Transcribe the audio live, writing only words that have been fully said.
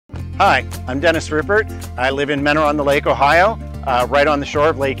Hi, I'm Dennis Rupert. I live in Mentor on the Lake, Ohio, right on the shore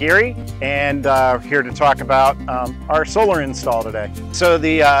of Lake Erie, and here to talk about our solar install today. So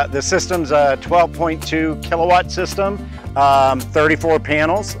the system's a 12.2 kilowatt system, 34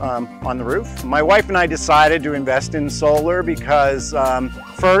 panels on the roof. My wife and I decided to invest in solar because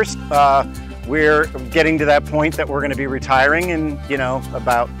first, we're getting to that point that we're going to be retiring in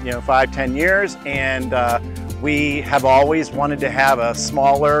about 5-10 years, and we have always wanted to have a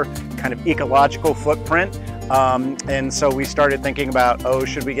smaller kind of ecological footprint, and so we started thinking about, oh,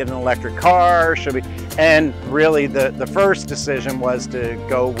 should we get an electric car, should we? And really the first decision was to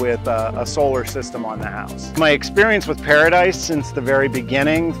go with a solar system on the house. My experience with Paradise since the very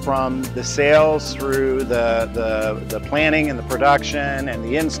beginning, from the sales through the planning and the production and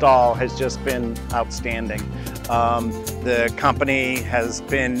the install, has just been outstanding. The company has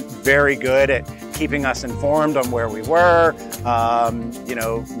been very good at keeping us informed on where we were,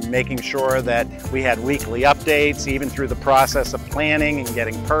 making sure that we had weekly updates, even through the process of planning and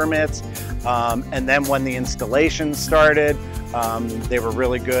getting permits. And then when the installation started, they were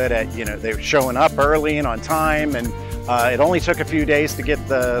really good at, they were showing up early and on time, and it only took a few days to get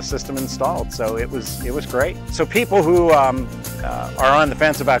the system installed, so it was great. So people who are on the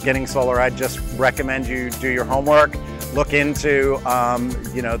fence about getting solar, I'd just recommend you do your homework, look into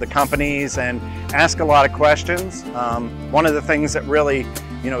the companies, and ask a lot of questions. One of the things that really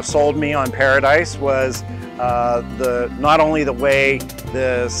sold me on Paradise was not only the way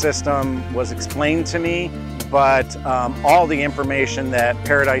the system was explained to me, but all the information that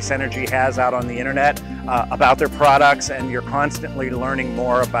Paradise Energy has out on the internet about their products, and you're constantly learning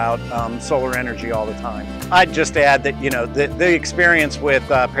more about solar energy all the time. I'd just add that the experience with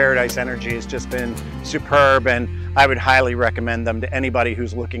Paradise Energy has just been superb, and I would highly recommend them to anybody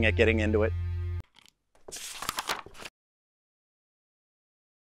who's looking at getting into it.